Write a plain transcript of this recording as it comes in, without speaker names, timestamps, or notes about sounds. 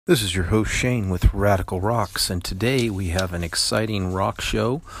This is your host Shane with Radical Rocks, and today we have an exciting rock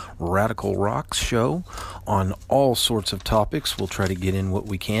show, Radical Rocks show, on all sorts of topics. We'll try to get in what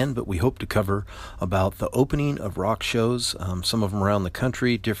we can, but we hope to cover about the opening of rock shows, some of them around the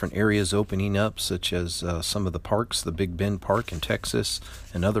country, different areas opening up, such as some of the parks, the Big Bend Park in Texas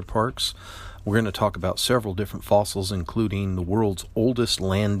and other parks. We're going to talk about several different fossils, including the world's oldest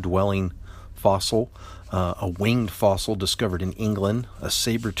land-dwelling fossil, a winged fossil discovered in England, a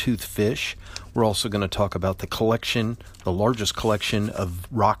saber-toothed fish. We're also going to talk about the largest collection of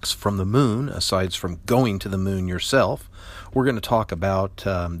rocks from the moon, aside from going to the moon yourself. We're going to talk about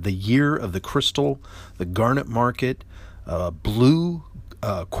the year of the crystal, the garnet market, blue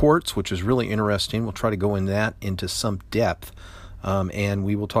quartz, which is really interesting. We'll try to go into some depth. And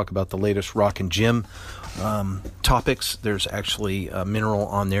we will talk about the latest rock and gem topics. There's actually a mineral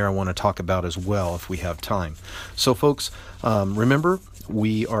on there I want to talk about as well if we have time. So folks, remember,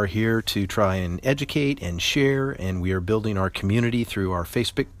 we are here to try and educate and share, and we are building our community through our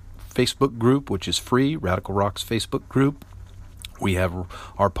Facebook group, which is free, Radical Rocks Facebook group. We have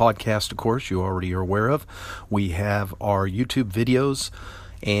our podcast, of course, you already are aware of. We have our YouTube videos,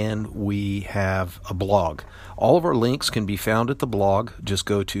 and we have a blog. All of our links can be found at the blog. Just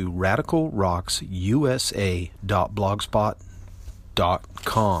go to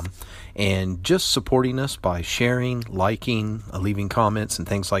radicalrocksusa.blogspot.com, and just supporting us by sharing, liking, leaving comments and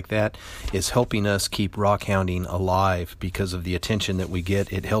things like that is helping us keep rock hounding alive because of the attention that we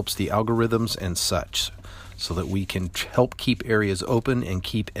get. It helps the algorithms and such, so that we can help keep areas open and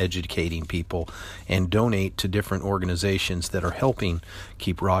keep educating people and donate to different organizations that are helping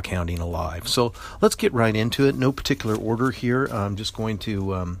keep rock hounding alive. So let's get right into it. No particular order here. I'm just going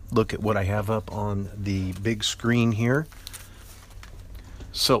to look at what I have up on the big screen here.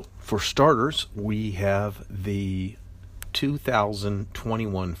 So for starters, we have the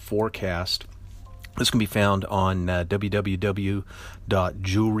 2021 forecast. This can be found on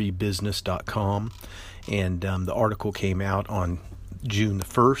www.jewelrybusiness.com. And the article came out on June the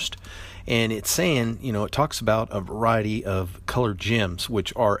 1st, and it's saying, it talks about a variety of colored gems,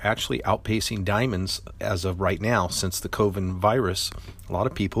 which are actually outpacing diamonds as of right now. Since the COVID virus, a lot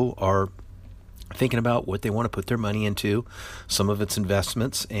of people are thinking about what they want to put their money into. Some of it's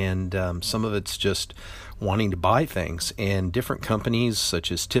investments, and some of it's just wanting to buy things. And different companies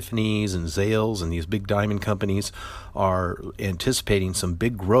such as Tiffany's and Zales and these big diamond companies are anticipating some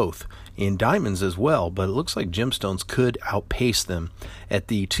big growth in diamonds as well, but it looks like gemstones could outpace them. At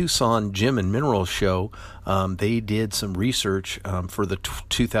the Tucson Gem and Mineral Show, they did some research for the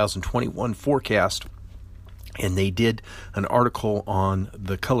 2021 forecast, and they did an article on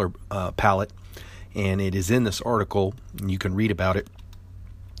the color palette, and it is in this article, and you can read about it.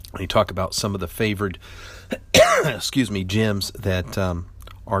 They talk about some of the favored gems that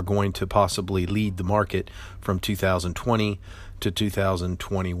are going to possibly lead the market from 2020 to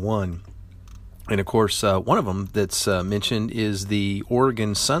 2021. And of course, one of them that's mentioned is the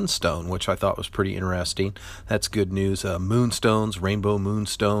Oregon Sunstone, which I thought was pretty interesting. That's good news. Moonstones, rainbow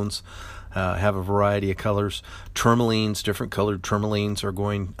moonstones, have a variety of colors. Tourmalines, different colored tourmalines are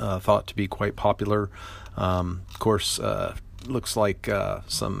thought to be quite popular. Of course, looks like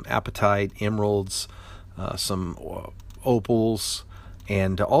some apatite, emeralds, some opals,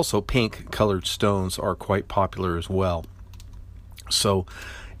 and also pink colored stones are quite popular as well. So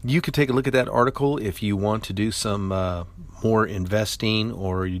you could take a look at that article if you want to do some more investing,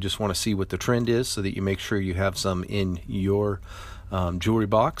 or you just want to see what the trend is so that you make sure you have some in your jewelry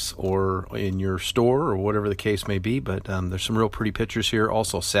box or in your store or whatever the case may be. But there's some real pretty pictures here.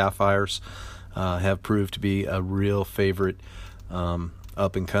 Also, sapphires have proved to be a real favorite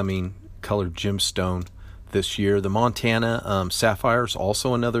up-and-coming colored gemstone this year. The Montana sapphire is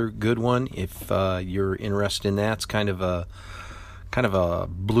also another good one if you're interested in that. It's kind of a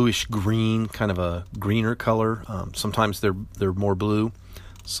bluish green, kind of a greener color. Sometimes they're more blue,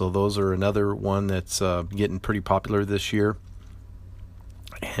 so those are another one that's getting pretty popular this year.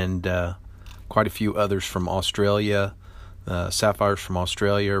 And quite a few others from Australia. Sapphires from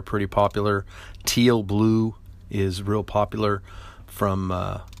Australia are pretty popular. Teal blue is real popular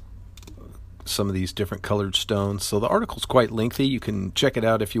from some of these different colored stones. So the article's quite lengthy. You can check it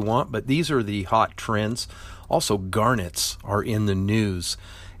out if you want, but these are the hot trends. Also, garnets are in the news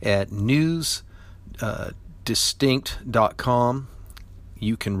at newsdistinct.com.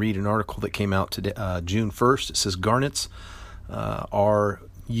 You can read an article that came out today, June 1st. It says garnets are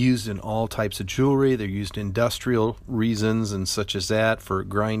used in all types of jewelry. They're used in industrial reasons and such as that for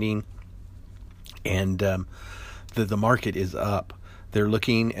grinding. And the market is up. They're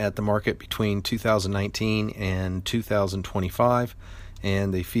looking at the market between 2019 and 2025,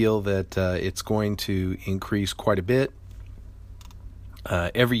 and they feel that it's going to increase quite a bit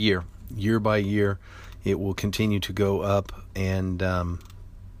every year, year by year. It will continue to go up, and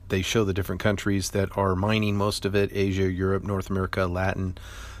they show the different countries that are mining most of it: Asia, Europe, North America, Latin,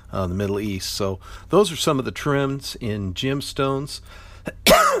 the Middle East. So those are some of the trends in gemstones.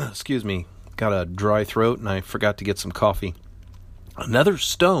 Excuse me, got a dry throat and I forgot to get some coffee. Another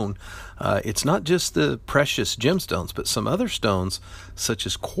stone, it's not just the precious gemstones, but some other stones such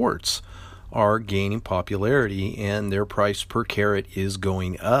as quartz are gaining popularity, and their price per carat is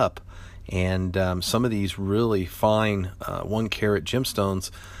going up. And some of these really fine 1 carat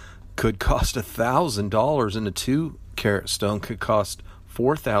gemstones could cost $1,000, and a 2 carat stone could cost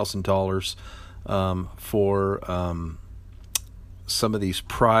 $4,000 for some of these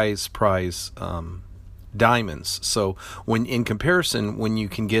prize diamonds. So when in comparison, when you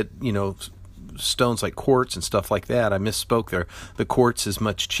can get, stones like quartz and stuff like that, I misspoke there. The quartz is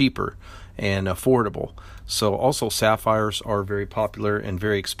much cheaper and affordable. So also sapphires are very popular and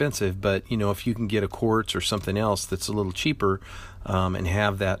very expensive, but if you can get a quartz or something else that's a little cheaper and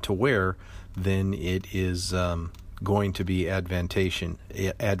have that to wear, then it is going to be advantageous.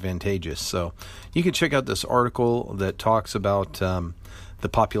 So you can check out this article that talks about the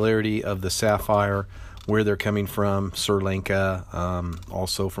popularity of the sapphire, where they're coming from, Sri Lanka,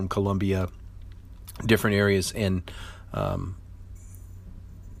 also from Colombia, different areas, and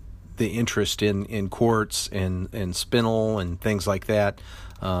the interest in quartz and spinel and things like that,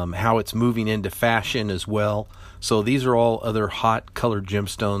 how it's moving into fashion as well. So these are all other hot colored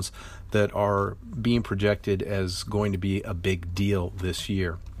gemstones that are being projected as going to be a big deal this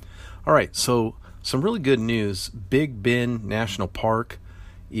year. All right, so some really good news. Big Bend National Park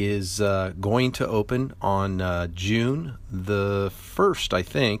is going to open on June the 1st, I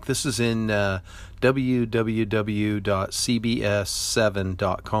think. This is in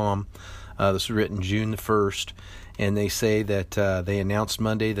www.cbs7.com. This was written June the 1st, and they say that they announced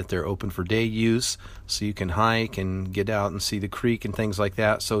Monday that they're open for day use, so you can hike and get out and see the creek and things like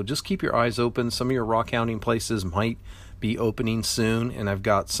that. So just keep your eyes open. Some of your rock hounding places might be opening soon, and I've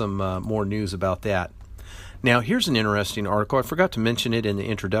got some more news about that. Now, here's an interesting article. I forgot to mention it in the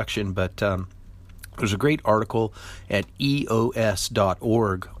introduction, but there's a great article at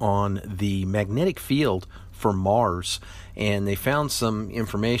eos.org on the magnetic field for Mars, and they found some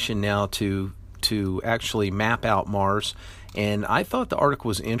information now to actually map out Mars. And I thought the article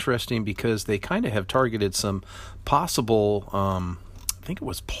was interesting because they kind of have targeted some possible, I think it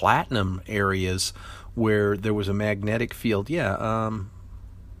was platinum areas where there was a magnetic field.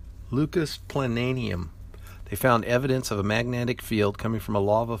 Lucas Plananium. They found evidence of a magnetic field coming from a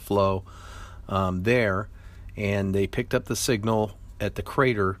lava flow there, and they picked up the signal at the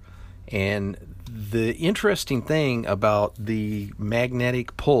crater. And the interesting thing about the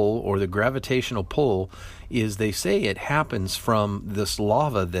magnetic pull or the gravitational pull is they say it happens from this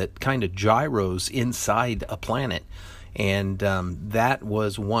lava that kind of gyros inside a planet. And that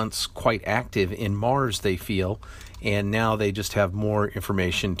was once quite active in Mars, they feel, and now they just have more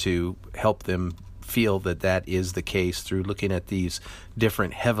information to help them feel that is the case through looking at these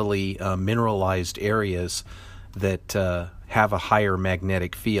different heavily mineralized areas that have a higher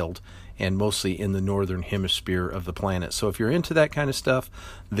magnetic field, and mostly in the northern hemisphere of the planet. So if you're into that kind of stuff,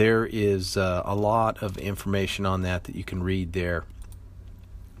 there is a lot of information on that you can read there.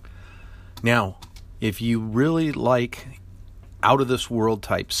 Now, if you really like out-of-this-world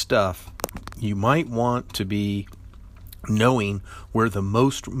type stuff, you might want to be knowing where the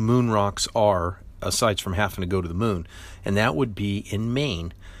most moon rocks are, aside from having to go to the moon, and that would be in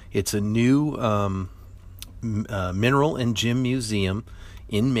Maine. It's a new mineral and gem museum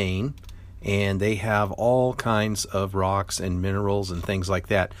in Maine, and they have all kinds of rocks and minerals and things like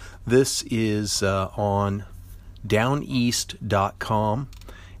that. This is on downeast.com,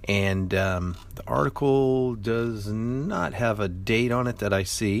 and the article does not have a date on it that I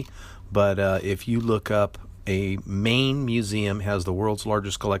see, but if you look up a Maine museum has the world's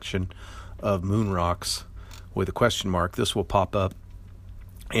largest collection of moon rocks with a question mark, this will pop up.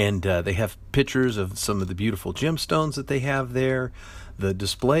 And they have pictures of some of the beautiful gemstones that they have there. The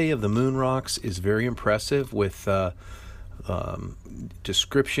display of the moon rocks is very impressive with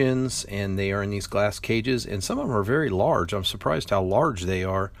descriptions, and they are in these glass cages, and some of them are very large. I'm surprised how large they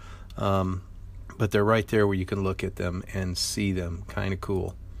are, but they're right there where you can look at them and see them. Kind of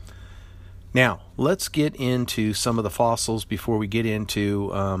cool. Now, let's get into some of the fossils before we get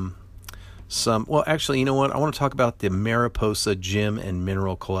into actually, you know what? I want to talk about the Mariposa Gem and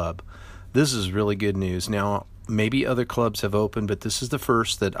Mineral Club. This is really good news. Now, maybe other clubs have opened, but this is the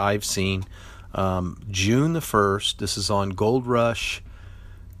first that I've seen. June the 1st, this is on Gold Rush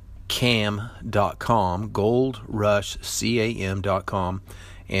goldrushcam.com, goldrushcam.com,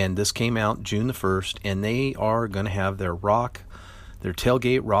 and this came out June the 1st, and they are going to have their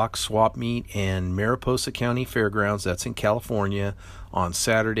tailgate rock swap meet in Mariposa County Fairgrounds, that's in California, on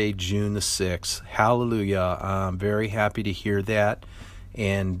Saturday, June the 6th. Hallelujah. I'm very happy to hear that,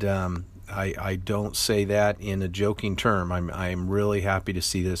 and I don't say that in a joking term. I'm really happy to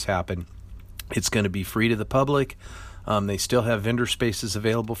see this happen. It's going to be free to the public. They still have vendor spaces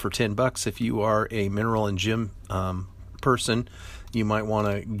available for $10 if you are a mineral and gym person. You might want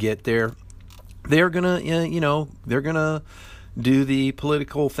to get there. They're gonna, they're gonna do the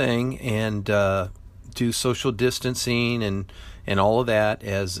political thing and do social distancing and all of that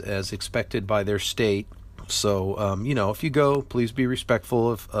as expected by their state. So if you go, please be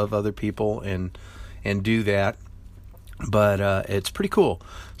respectful of other people and do that. But it's pretty cool.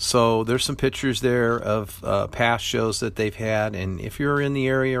 So there's some pictures there of past shows that they've had, and if you're in the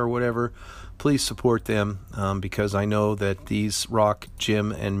area or whatever, please support them because I know that these rock,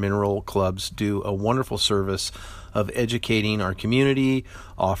 gym, and mineral clubs do a wonderful service of educating our community,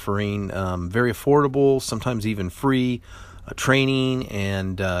 offering very affordable, sometimes even free training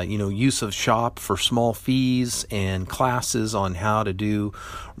and use of shop for small fees and classes on how to do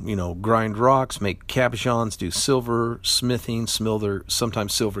grind rocks, make cabochons, do silver smithing,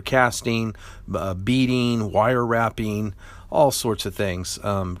 sometimes silver casting, beading, wire wrapping, all sorts of things.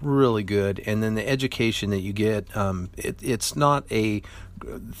 Really good. And then the education that you get, it's not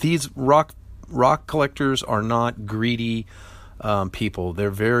these rock collectors are not greedy people. They're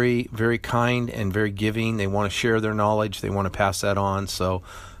very, very kind and very giving. They want to share their knowledge. They want to pass that on. So,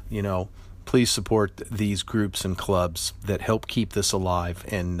 please support these groups and clubs that help keep this alive,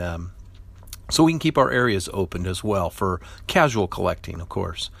 and so we can keep our areas opened as well for casual collecting, of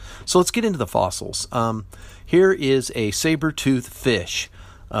course. So let's get into the fossils. Here is a saber-toothed fish.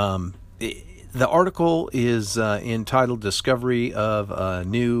 The article is entitled "Discovery of a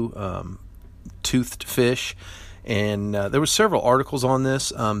New Toothed Fish." And there were several articles on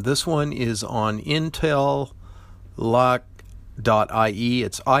this. This one is on intallag.ie.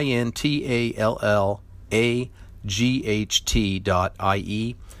 It's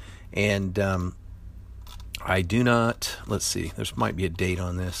intalлагht.ie. And I do not, let's see, there might be a date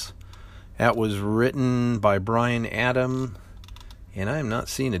on this. That was written by Brian Adam, and I am not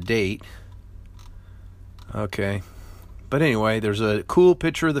seeing a date. Okay. But anyway, there's a cool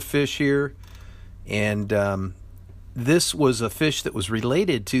picture of the fish here. And this was a fish that was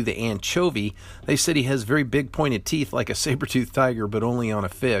related to the anchovy. They said he has very big pointed teeth like a saber-toothed tiger, but only on a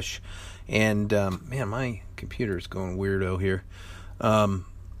fish. And, man, my computer is going weirdo here.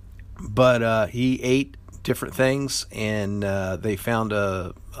 But he ate different things, and they found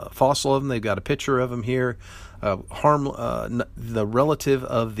a fossil of him. They've got a picture of him here. The relative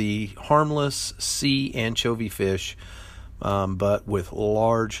of the harmless sea anchovy fish, but with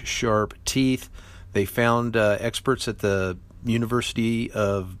large, sharp teeth. They found experts at the University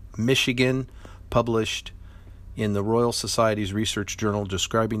of Michigan published in the Royal Society's Research Journal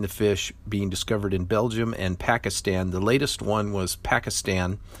describing the fish being discovered in Belgium and Pakistan. The latest one was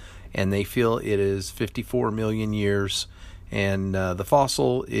Pakistan, and they feel it is 54 million years. And the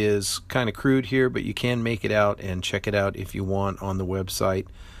fossil is kind of crude here, but you can make it out and check it out if you want on the website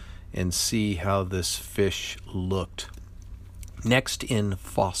and see how this fish looked. Next in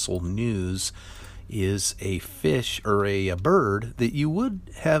fossil news is a fish or a bird that you would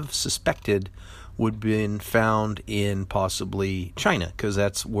have suspected would have been found in possibly China, because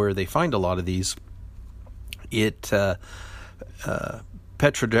that's where they find a lot of these. Petrodactyl,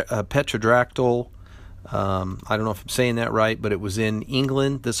 I don't know if I'm saying that right, but it was in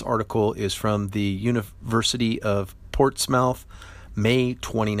England. This article is from the University of Portsmouth, May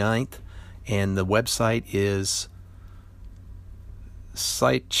 29th, and the website is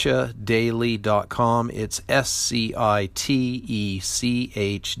Scitechdaily.com. It's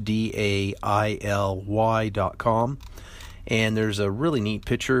SCITECHDAILY.com. And there's a really neat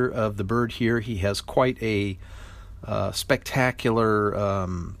picture of the bird here. He has quite a spectacular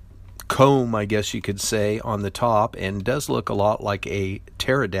comb, I guess you could say, on the top, and does look a lot like a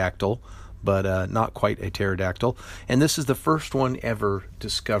pterodactyl, but not quite a pterodactyl. And this is the first one ever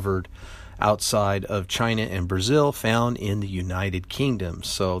discovered outside of China and Brazil, found in the United Kingdom.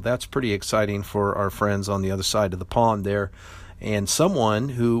 So that's pretty exciting for our friends on the other side of the pond there. And someone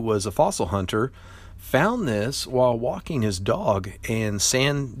who was a fossil hunter found this while walking his dog in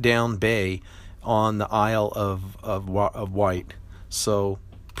Sandown Bay on the Isle of Wight. So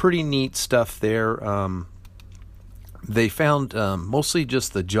pretty neat stuff there. They found mostly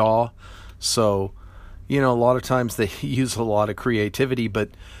just the jaw. So, a lot of times they use a lot of creativity, but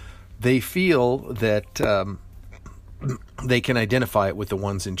they feel that they can identify it with the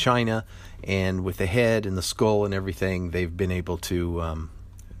ones in China, and with the head and the skull and everything, they've been able to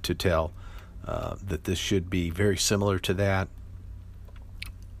tell that this should be very similar to that.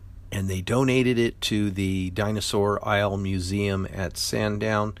 And they donated it to the Dinosaur Isle Museum at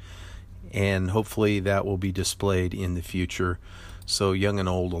Sandown, and hopefully that will be displayed in the future so young and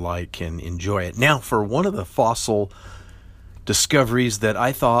old alike can enjoy it. Now, for one of the fossil discoveries that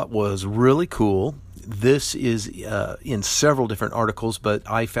I thought was really cool, this is in several different articles, but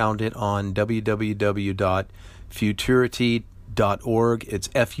I found it on www.futurity.org. It's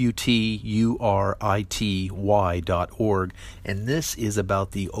FUTURITY.org, and this is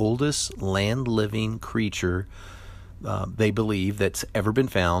about the oldest land-living creature they believe that's ever been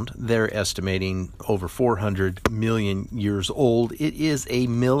found. They're estimating over 400 million years old. It is a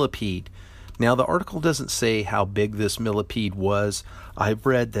millipede. Now, the article doesn't say how big this millipede was. I've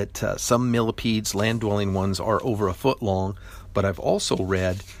read that some millipedes, land-dwelling ones, are over a foot long, but I've also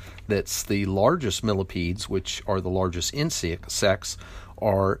read that the largest millipedes, which are the largest insects,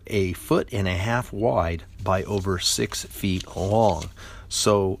 are 1.5 feet wide by over 6 feet long.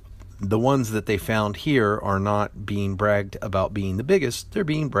 So the ones that they found here are not being bragged about being the biggest, they're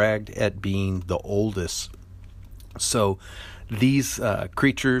being bragged at being the oldest. So these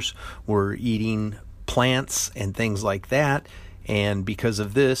creatures were eating plants and things like that, and because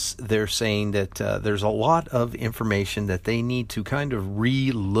of this, they're saying that there's a lot of information that they need to kind of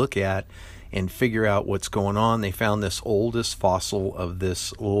re-look at and figure out what's going on. They found this oldest fossil of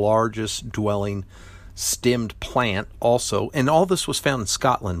this largest dwelling stemmed plant also, and all this was found in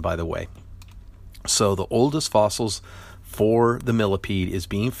Scotland, by the way. So the oldest fossils for the millipede is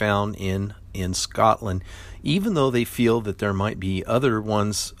being found in Scotland, even though they feel that there might be other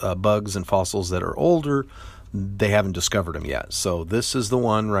ones, bugs and fossils that are older. They haven't discovered them yet. So this is the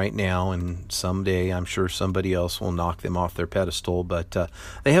one right now, and someday I'm sure somebody else will knock them off their pedestal. But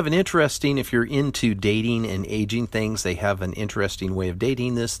they have an interesting, if you're into dating and aging things, they have an interesting way of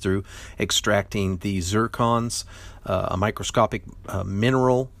dating this through extracting the zircons, a microscopic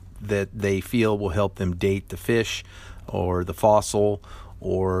mineral that they feel will help them date the fish or the fossil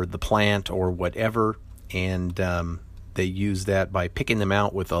or the plant or whatever. And they use that by picking them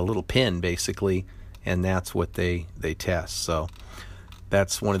out with a little pin, basically, and that's what they test. So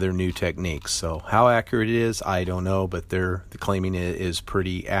that's one of their new techniques. So how accurate it is, I don't know, but they're claiming it is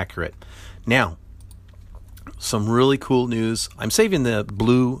pretty accurate. Now, some really cool news. I'm saving the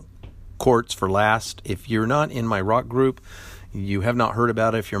blue quartz for last. If you're not in my rock group, you have not heard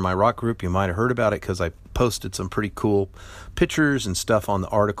about it. If you're in my rock group, you might have heard about it because I posted some pretty cool pictures and stuff on the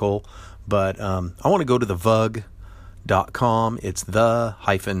article. But I want to go to the VUG.com. It's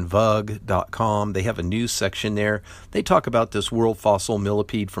the-vug.com. They have a news section there. They talk about this world fossil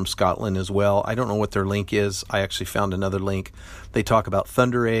millipede from Scotland as well. I don't know what their link is. I actually found another link. They talk about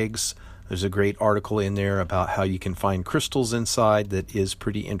thunder eggs. There's a great article in there about how you can find crystals inside that is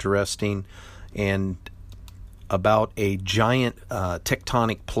pretty interesting, and about a giant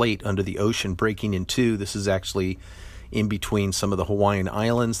tectonic plate under the ocean breaking in two. This is actually in between some of the Hawaiian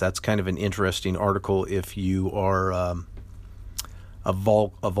Islands. That's kind of an interesting article if you are a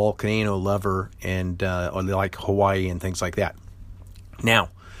volcano lover and or like Hawaii and things like that. Now,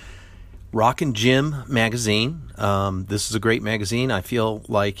 Rock and Jim magazine. This is a great magazine. I feel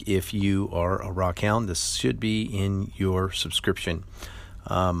like if you are a rock hound, this should be in your subscription.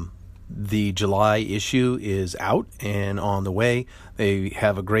 The July issue is out and on the way. They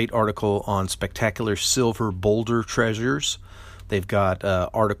have a great article on spectacular silver boulder treasures. They've got an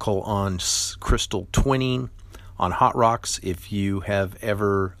article on crystal twinning, on hot rocks. If you have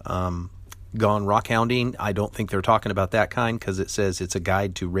ever gone rock hounding, I don't think they're talking about that kind because it says it's a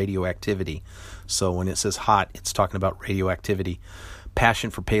guide to radioactivity. So when it says hot, it's talking about radioactivity. Passion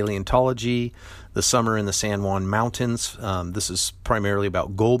for paleontology, the summer in the San Juan Mountains. This is primarily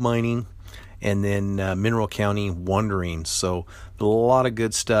about gold mining, and then Mineral County wandering. So a lot of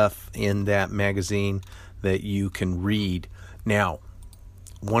good stuff in that magazine that you can read. Now,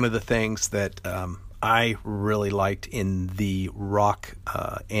 one of the things that I really liked in the Rock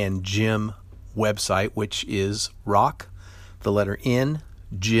and Jim website, which is rock, the letter N,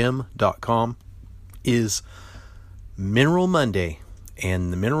 jim.com, is Mineral Monday.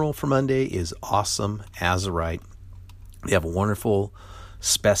 And the mineral for Monday is awesome azurite. They have a wonderful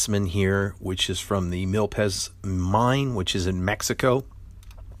specimen here, which is from the Milpez mine, which is in Mexico.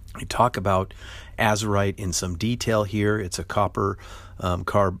 They talk about azurite in some detail here. It's a copper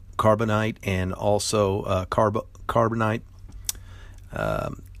carbonite and also carbonite.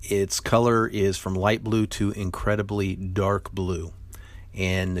 Its color is from light blue to incredibly dark blue.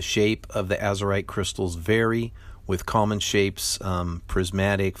 and the shape of the azurite crystals vary, with common shapes,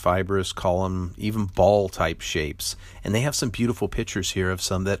 prismatic, fibrous, column, even ball type shapes. And they have some beautiful pictures here of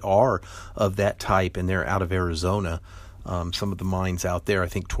some that are of that type, and they're out of Arizona. Some of the mines out there, I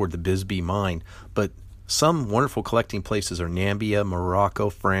think toward the Bisbee mine. But some wonderful collecting places are Nambia, Morocco,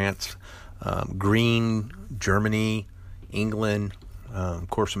 France, Green, Germany, England, of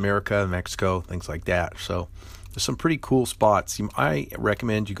course America, Mexico, things like that. So there's some pretty cool spots. I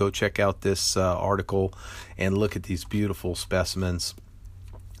recommend you go check out this article and look at these beautiful specimens.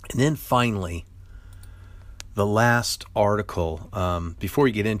 And then finally, the last article, before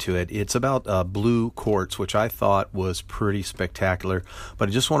you get into it, it's about blue quartz, which I thought was pretty spectacular. But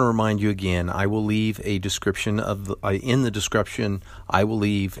I just want to remind you again, I will leave a description in the description, I will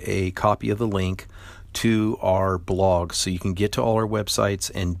leave a copy of the link to our blog, so you can get to all our websites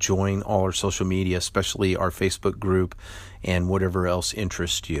and join all our social media, especially our Facebook group and whatever else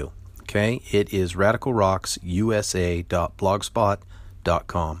interests you. Okay, it is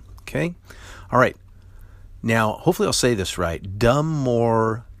radicalrocksusa.blogspot.com. Okay, all right. Now, hopefully I'll say this right.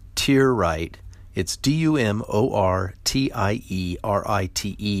 Dumortierite. It's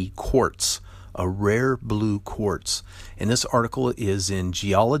Dumortierite quartz, a rare blue quartz. And this article is in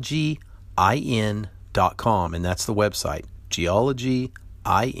geologyIN.com, and that's the website,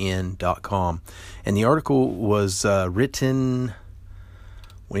 geologyIN.com. And the article was written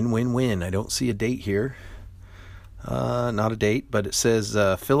when. I don't see a date here. Not a date, but it says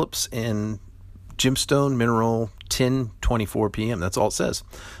Phillips and Gemstone Mineral, 10:24 p.m. That's all it says.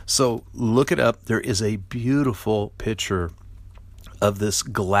 So look it up. There is a beautiful picture of this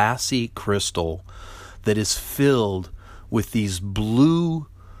glassy crystal that is filled with these blue,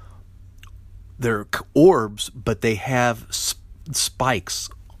 they're orbs, but they have spikes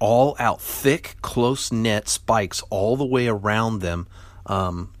all out, thick, close-knit spikes all the way around them,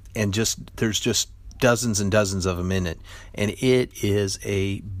 and there's just dozens and dozens of them in it. And it is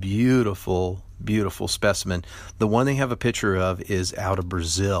a beautiful, beautiful specimen. The one they have a picture of is out of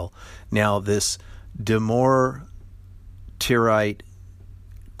Brazil. Now, this Dumortierite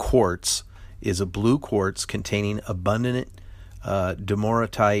quartz is a blue quartz containing abundant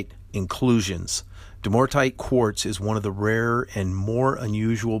dumortite inclusions. Dumortite quartz is one of the rare and more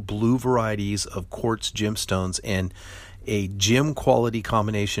unusual blue varieties of quartz gemstones, and a gem quality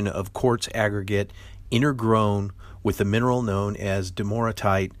combination of quartz aggregate intergrown with the mineral known as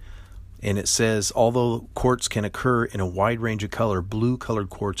dumortite. And it says, although quartz can occur in a wide range of color, blue-colored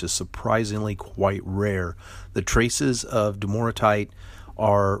quartz is surprisingly quite rare. The traces of dumortite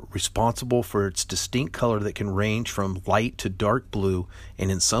are responsible for its distinct color that can range from light to dark blue,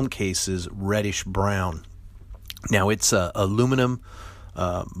 and in some cases, reddish brown. Now, it's aluminum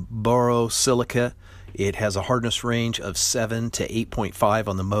borosilicate. It has a hardness range of 7 to 8.5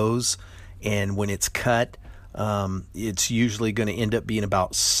 on the Mohs, and when it's cut, it's usually going to end up being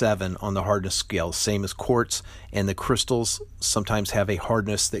about 7 on the hardness scale, same as quartz, and the crystals sometimes have a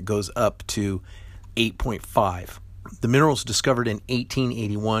hardness that goes up to 8.5. The mineral was discovered in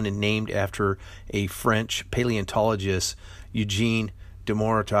 1881 and named after a French paleontologist, Eugene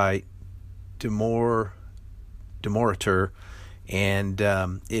Dumortiter, and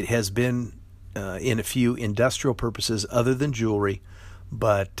it has been in a few industrial purposes other than jewelry,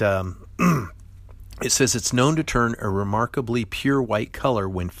 but it says it's known to turn a remarkably pure white color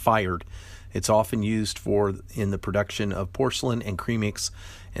when fired. It's often used in the production of porcelain and ceramics,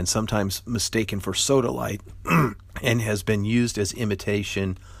 and sometimes mistaken for sodalite, and has been used as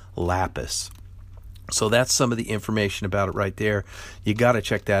imitation lapis. So that's some of the information about it right there. You got to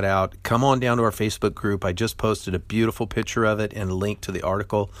check that out. Come on down to our Facebook group. I just posted a beautiful picture of it and a link to the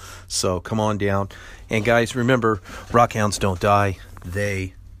article. So come on down. And guys, remember, rockhounds don't die,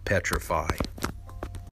 they petrify.